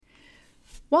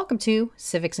Welcome to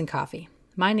Civics and Coffee.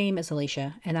 My name is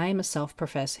Alicia, and I am a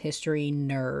self-professed history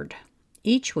nerd.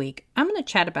 Each week, I'm going to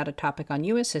chat about a topic on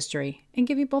U.S. history and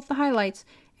give you both the highlights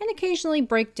and occasionally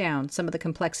break down some of the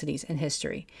complexities in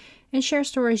history and share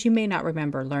stories you may not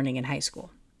remember learning in high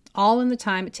school, all in the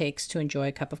time it takes to enjoy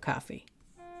a cup of coffee.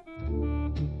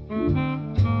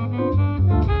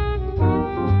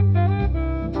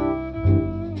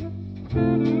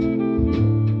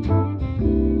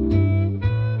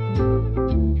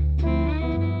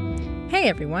 Hey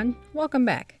everyone, welcome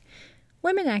back.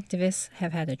 Women activists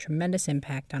have had a tremendous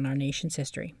impact on our nation's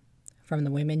history, from the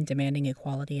women demanding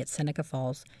equality at Seneca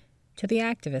Falls to the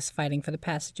activists fighting for the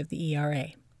passage of the ERA.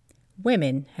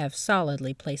 Women have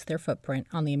solidly placed their footprint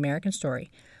on the American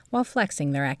story while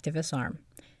flexing their activist arm.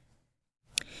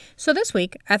 So this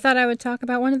week, I thought I would talk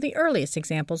about one of the earliest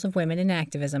examples of women in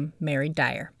activism, Mary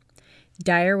Dyer.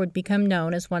 Dyer would become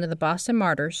known as one of the Boston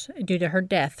Martyrs due to her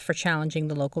death for challenging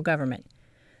the local government.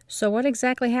 So what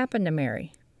exactly happened to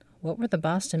Mary? What were the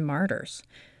Boston Martyrs?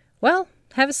 Well,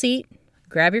 have a seat,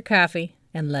 grab your coffee,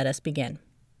 and let us begin.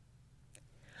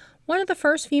 One of the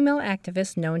first female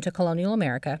activists known to colonial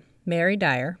America, Mary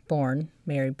Dyer, born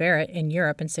Mary Barrett in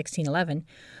Europe in 1611,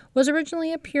 was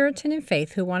originally a Puritan in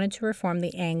faith who wanted to reform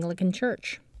the Anglican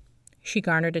Church. She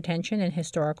garnered attention and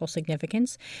historical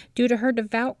significance due to her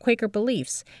devout Quaker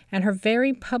beliefs and her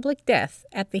very public death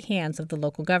at the hands of the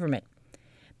local government,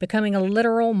 becoming a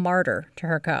literal martyr to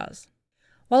her cause.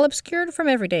 While obscured from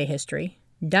everyday history,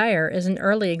 Dyer is an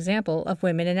early example of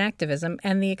women in activism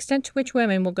and the extent to which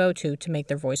women will go to make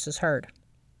their voices heard.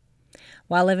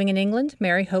 While living in England,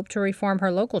 Mary hoped to reform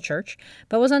her local church,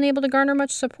 but was unable to garner much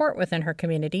support within her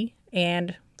community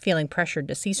and, feeling pressured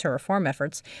to cease her reform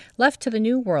efforts, left to the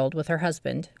New World with her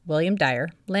husband, William Dyer,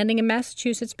 landing in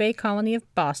Massachusetts Bay Colony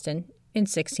of Boston in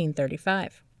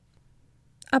 1635.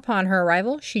 Upon her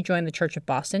arrival, she joined the Church of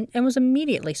Boston and was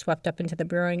immediately swept up into the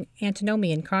brewing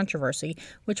antinomian controversy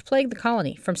which plagued the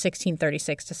colony from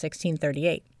 1636 to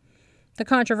 1638. The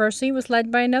controversy was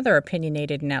led by another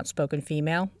opinionated and outspoken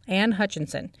female, Anne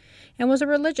Hutchinson, and was a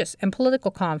religious and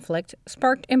political conflict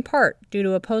sparked in part due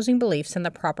to opposing beliefs in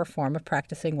the proper form of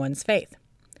practicing one's faith.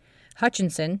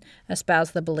 Hutchinson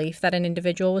espoused the belief that an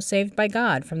individual was saved by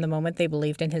God from the moment they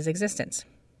believed in his existence.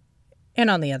 And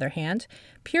on the other hand,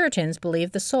 Puritans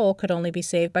believed the soul could only be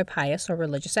saved by pious or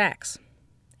religious acts.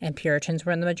 And Puritans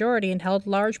were in the majority and held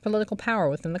large political power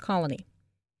within the colony.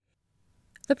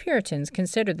 The Puritans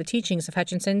considered the teachings of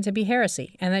Hutchinson to be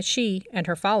heresy and that she and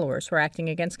her followers were acting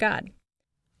against God.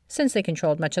 Since they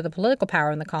controlled much of the political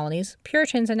power in the colonies,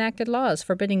 Puritans enacted laws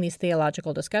forbidding these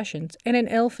theological discussions in an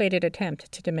ill-fated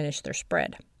attempt to diminish their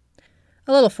spread.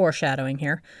 A little foreshadowing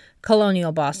here.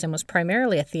 Colonial Boston was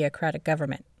primarily a theocratic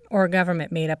government, or a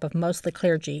government made up of mostly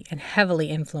clergy and heavily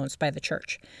influenced by the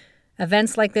church.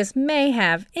 Events like this may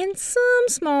have, in some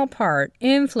small part,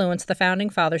 influenced the Founding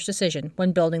Fathers' decision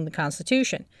when building the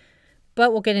Constitution,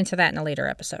 but we'll get into that in a later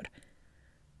episode.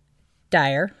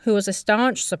 Dyer, who was a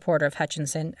staunch supporter of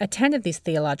Hutchinson, attended these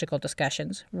theological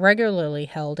discussions, regularly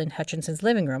held in Hutchinson's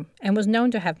living room, and was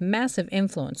known to have massive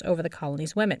influence over the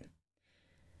colony's women.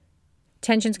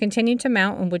 Tensions continued to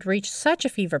mount and would reach such a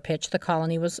fever pitch the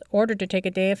colony was ordered to take a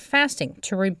day of fasting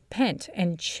to repent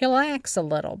and chillax a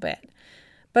little bit.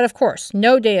 But of course,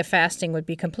 no day of fasting would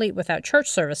be complete without church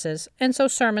services, and so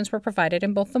sermons were provided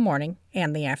in both the morning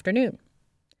and the afternoon.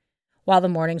 While the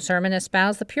morning sermon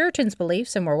espoused the Puritans'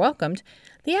 beliefs and were welcomed,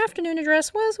 the afternoon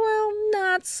address was,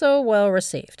 not so well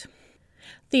received.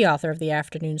 The author of the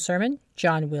afternoon sermon,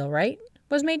 John Wheelwright,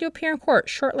 was made to appear in court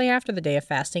shortly after the day of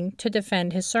fasting to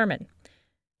defend his sermon.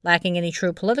 Lacking any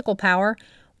true political power,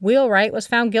 Wheelwright was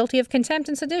found guilty of contempt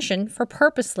and sedition for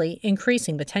purposely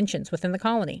increasing the tensions within the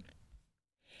colony.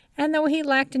 And though he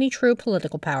lacked any true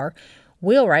political power,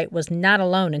 Wheelwright was not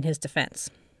alone in his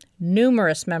defense.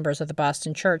 Numerous members of the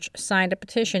Boston Church signed a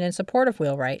petition in support of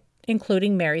Wheelwright,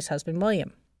 including Mary's husband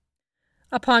William.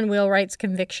 Upon Wheelwright's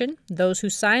conviction, those who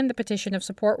signed the petition of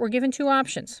support were given two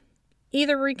options: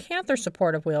 either recant their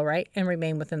support of Wheelwright and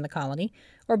remain within the colony,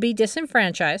 or be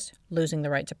disenfranchised, losing the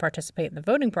right to participate in the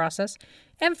voting process,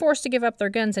 and forced to give up their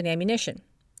guns and ammunition.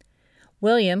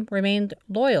 William remained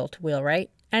loyal to Wheelwright,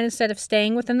 and instead of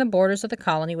staying within the borders of the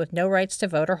colony with no rights to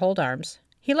vote or hold arms,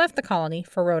 he left the colony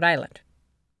for Rhode Island.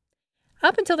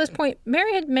 Up until this point,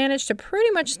 Mary had managed to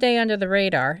pretty much stay under the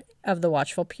radar of the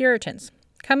watchful Puritans,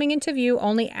 coming into view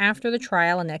only after the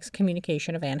trial and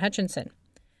excommunication of Anne Hutchinson.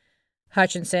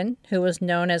 Hutchinson, who was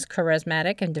known as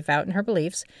charismatic and devout in her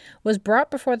beliefs, was brought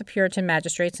before the Puritan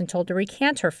magistrates and told to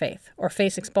recant her faith or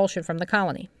face expulsion from the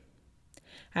colony.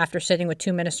 After sitting with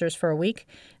 2 ministers for a week,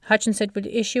 Hutchinson would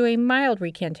issue a mild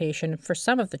recantation for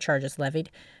some of the charges levied,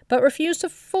 but refused to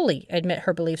fully admit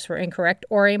her beliefs were incorrect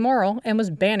or amoral and was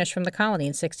banished from the colony in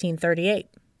 1638.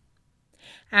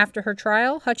 After her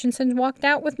trial, Hutchinson walked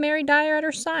out with Mary Dyer at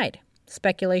her side.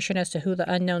 Speculation as to who the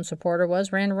unknown supporter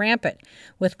was ran rampant,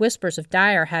 with whispers of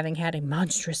Dyer having had a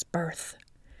monstrous birth.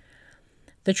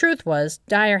 The truth was,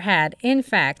 Dyer had, in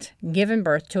fact, given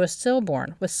birth to a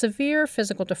stillborn with severe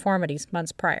physical deformities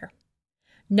months prior.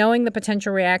 Knowing the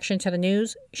potential reaction to the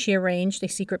news, she arranged a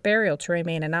secret burial to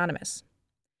remain anonymous.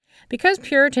 Because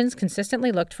Puritans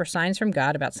consistently looked for signs from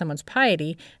God about someone's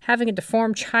piety, having a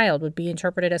deformed child would be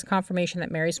interpreted as confirmation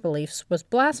that Mary's beliefs was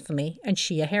blasphemy and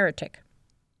she a heretic.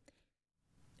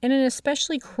 In an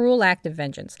especially cruel act of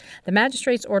vengeance, the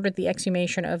magistrates ordered the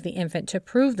exhumation of the infant to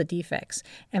prove the defects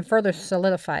and further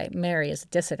solidify Mary as a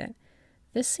dissident.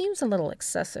 This seems a little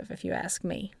excessive, if you ask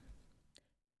me.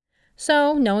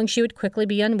 So, knowing she would quickly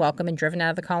be unwelcome and driven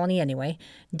out of the colony anyway,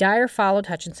 Dyer followed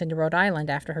Hutchinson to Rhode Island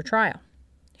after her trial.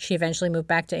 She eventually moved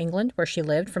back to England, where she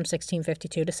lived from 1652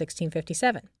 to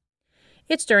 1657.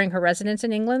 It's during her residence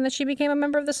in England that she became a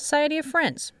member of the Society of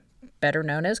Friends, better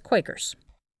known as Quakers.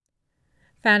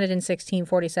 Founded in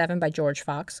 1647 by George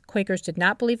Fox, Quakers did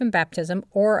not believe in baptism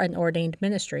or an ordained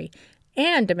ministry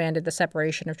and demanded the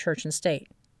separation of church and state.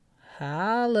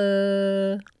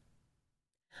 Holla!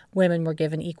 Women were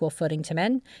given equal footing to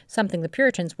men, something the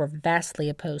Puritans were vastly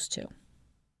opposed to.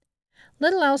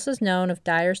 Little else is known of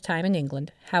Dyer's time in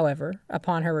England. However,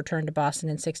 upon her return to Boston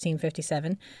in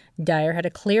 1657, Dyer had a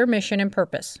clear mission and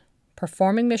purpose,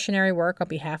 performing missionary work on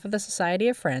behalf of the Society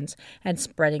of Friends and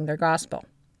spreading their gospel.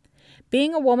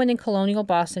 Being a woman in colonial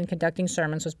Boston conducting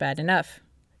sermons was bad enough.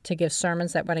 To give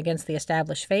sermons that went against the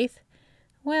established faith,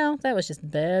 well, that was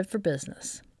just bad for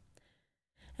business.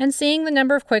 And seeing the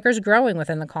number of Quakers growing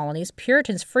within the colonies,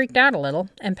 Puritans freaked out a little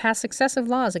and passed successive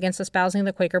laws against espousing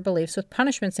the Quaker beliefs with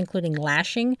punishments including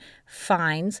lashing,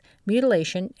 fines,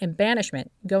 mutilation, and banishment,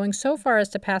 going so far as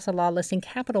to pass a law listing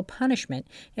capital punishment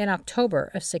in October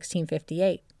of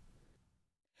 1658.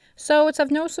 So it's of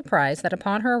no surprise that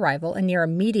upon her arrival and near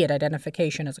immediate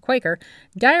identification as a Quaker,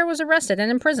 Dyer was arrested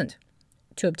and imprisoned.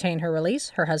 To obtain her release,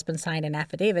 her husband signed an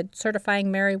affidavit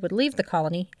certifying Mary would leave the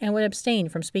colony and would abstain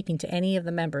from speaking to any of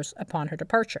the members upon her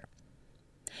departure.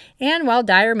 And while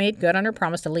Dyer made good on her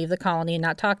promise to leave the colony and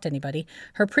not talk to anybody,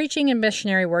 her preaching and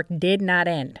missionary work did not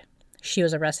end. She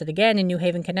was arrested again in New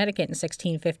Haven, Connecticut in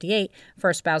 1658 for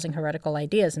espousing heretical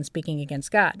ideas and speaking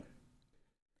against God.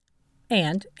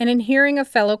 And in hearing of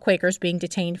fellow Quakers being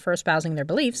detained for espousing their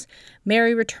beliefs,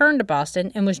 Mary returned to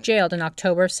Boston and was jailed in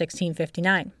October of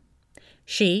 1659.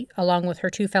 She, along with her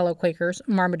 2 fellow Quakers,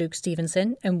 Marmaduke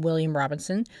Stevenson and William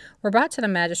Robinson, were brought to the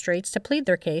magistrates to plead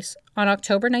their case on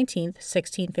October 19,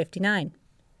 1659.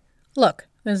 Look,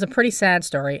 this is a pretty sad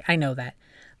story, I know that.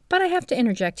 But I have to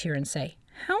interject here and say,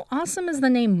 how awesome is the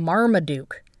name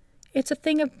Marmaduke? It's a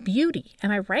thing of beauty,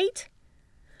 am I right?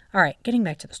 All right, getting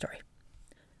back to the story.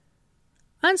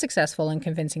 Unsuccessful in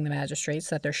convincing the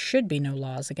magistrates that there should be no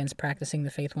laws against practicing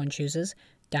the faith one chooses,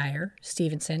 Dyer,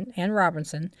 Stevenson, and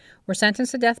Robinson were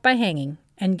sentenced to death by hanging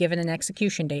and given an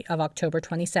execution date of October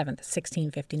 27,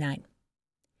 1659.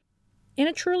 In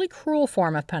a truly cruel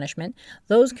form of punishment,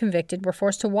 those convicted were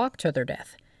forced to walk to their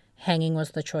death. Hanging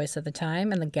was the choice at the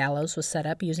time, and the gallows was set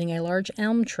up using a large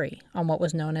elm tree on what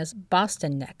was known as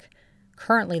Boston Neck,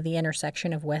 currently the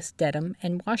intersection of West Dedham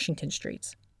and Washington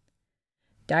Streets.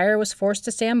 Dyer was forced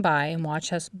to stand by and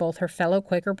watch as both her fellow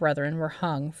Quaker brethren were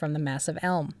hung from the massive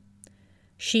elm,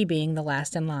 she being the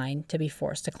last in line to be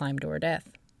forced to climb to her death.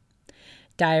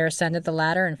 Dyer ascended the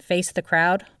ladder and faced the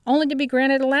crowd, only to be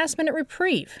granted a last-minute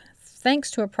reprieve,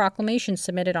 thanks to a proclamation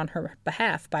submitted on her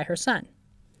behalf by her son.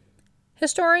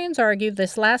 Historians argue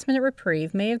this last-minute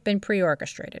reprieve may have been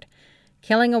pre-orchestrated.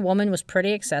 Killing a woman was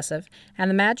pretty excessive, and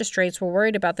the magistrates were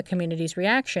worried about the community's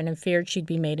reaction and feared she'd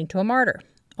be made into a martyr,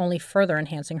 only further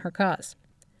enhancing her cause.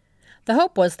 The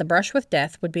hope was the brush with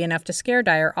death would be enough to scare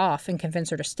Dyer off and convince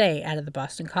her to stay out of the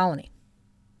Boston colony.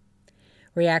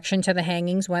 Reaction to the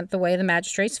hangings went the way the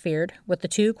magistrates feared, with the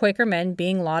 2 Quaker men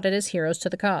being lauded as heroes to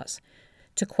the cause.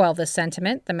 To quell this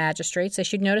sentiment, the magistrates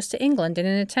issued notice to England in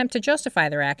an attempt to justify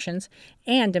their actions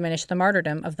and diminish the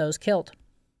martyrdom of those killed.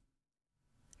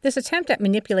 This attempt at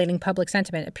manipulating public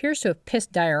sentiment appears to have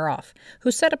pissed Dyer off,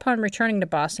 who set upon returning to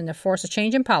Boston to force a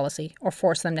change in policy or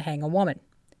force them to hang a woman.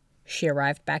 She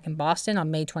arrived back in Boston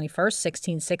on May 21,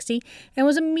 1660, and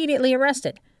was immediately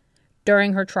arrested.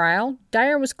 During her trial,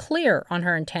 Dyer was clear on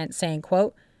her intent, saying,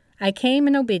 quote, "I came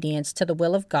in obedience to the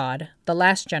will of God, the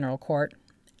last general court,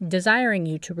 desiring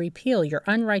you to repeal your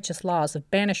unrighteous laws of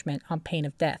banishment on pain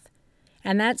of death.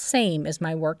 and that same is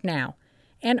my work now.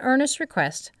 An earnest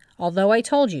request, although I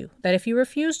told you that if you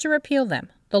refused to repeal them,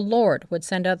 the Lord would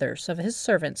send others of his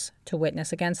servants to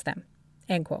witness against them."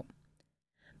 End quote.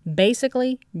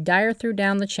 Basically, Dyer threw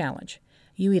down the challenge.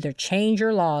 You either change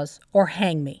your laws or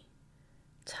hang me.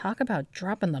 Talk about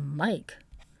dropping the mic.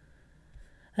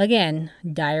 Again,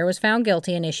 Dyer was found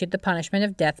guilty and issued the punishment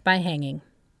of death by hanging.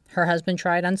 Her husband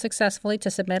tried unsuccessfully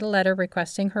to submit a letter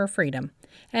requesting her freedom,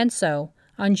 and so,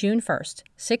 on June 1st,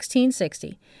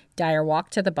 1660, Dyer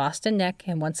walked to the Boston Neck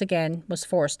and once again was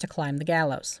forced to climb the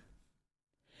gallows.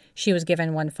 She was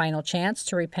given one final chance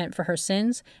to repent for her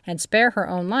sins and spare her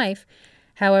own life.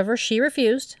 However, she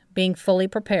refused, being fully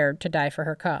prepared to die for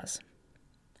her cause.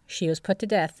 She was put to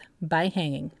death by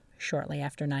hanging shortly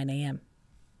after 9 a.m.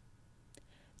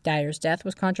 Dyer's death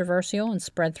was controversial and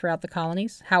spread throughout the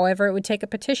colonies. However, it would take a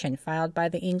petition filed by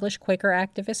the English Quaker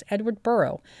activist Edward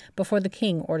Burrough before the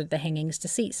king ordered the hangings to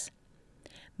cease.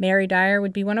 Mary Dyer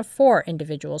would be one of 4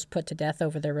 individuals put to death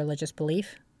over their religious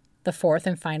belief, the 4th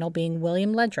and final being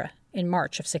William Ledra in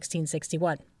March of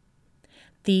 1661.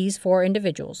 These 4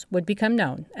 individuals would become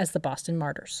known as the Boston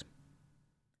Martyrs.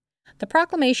 The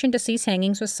proclamation to cease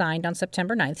hangings was signed on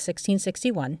September 9,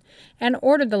 1661, and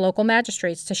ordered the local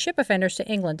magistrates to ship offenders to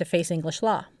England to face English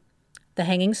law. The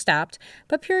hangings stopped,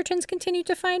 but Puritans continued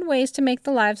to find ways to make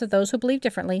the lives of those who believed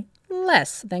differently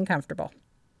less than comfortable.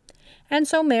 And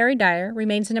so Mary Dyer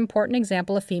remains an important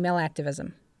example of female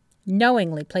activism,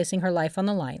 knowingly placing her life on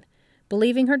the line,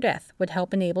 believing her death would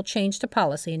help enable change to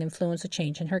policy and influence a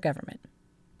change in her government.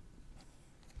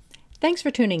 Thanks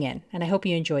for tuning in, and I hope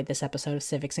you enjoyed this episode of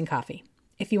Civics and Coffee.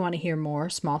 If you want to hear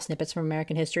more small snippets from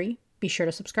American history, be sure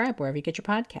to subscribe wherever you get your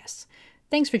podcasts.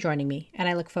 Thanks for joining me, and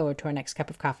I look forward to our next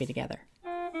cup of coffee together.